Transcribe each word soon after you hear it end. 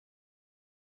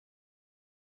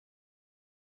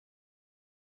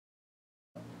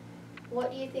What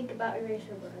do you think about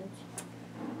eraser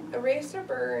burns? Eraser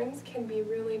burns can be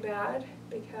really bad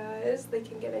because they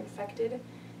can get infected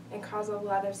and cause a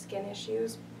lot of skin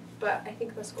issues, but I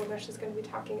think the school nurse is going to be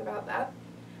talking about that.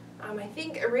 I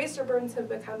think eraser burns have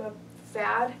become a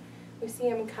fad. We see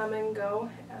them come and go,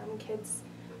 kids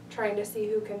trying to see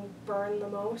who can burn the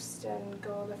most and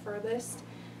go the furthest,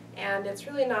 and it's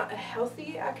really not a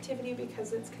healthy activity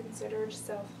because it's considered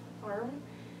self-harm,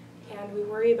 and we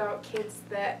worry about kids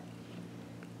that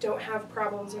don't have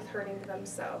problems with hurting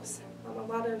themselves. A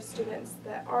lot of students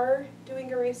that are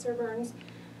doing eraser burns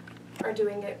are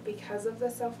doing it because of the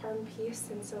self-harm piece,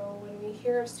 and so when we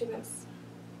hear of students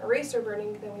eraser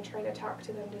burning, then we try to talk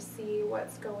to them to see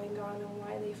what's going on and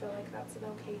why they feel like that's an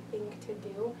okay thing to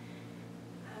do.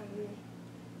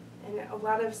 And a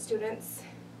lot of students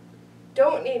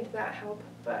don't need that help,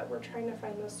 but we're trying to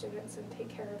find those students and take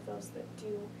care of those that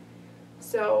do.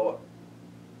 So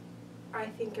I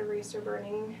think eraser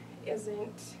burning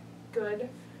isn't good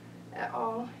at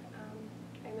all,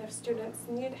 and if students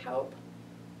need help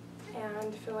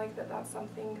and feel like that's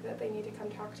something that they need to come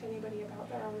talk to anybody about,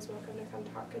 they're always welcome to come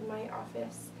talk in my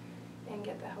office and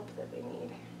get the help that they need.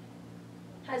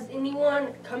 Has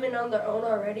anyone come in on their own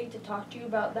already to talk to you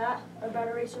about that, about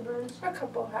eraser burns? A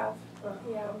couple have,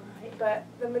 yeah, right. but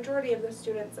the majority of the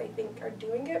students, I think, are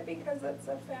doing it because it's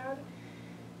a fad,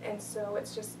 and so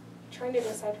it's just trying to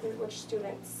decide which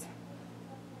students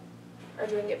are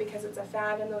doing it because it's a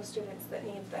fad and those students that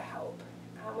need the help.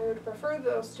 We would prefer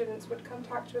those students would come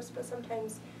talk to us, but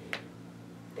sometimes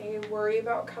they worry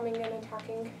about coming in and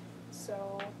talking,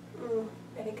 so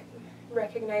I think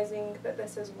recognizing that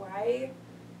this is why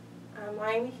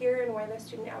I'm here and why the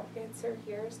student advocates are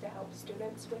here is to help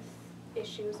students with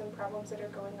issues and problems that are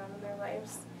going on in their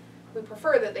lives. We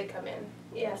prefer that they come in,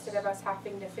 instead of us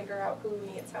having to figure out who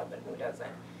needs help and who doesn't.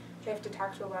 We have to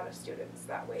talk to a lot of students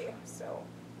that way, so.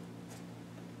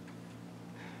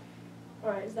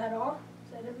 Alright, is that all?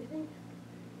 Is that everything?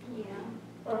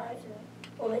 Yeah. Alright.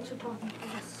 Well, thanks for talking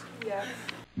to us. Yeah.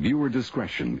 Viewer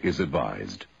discretion is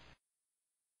advised.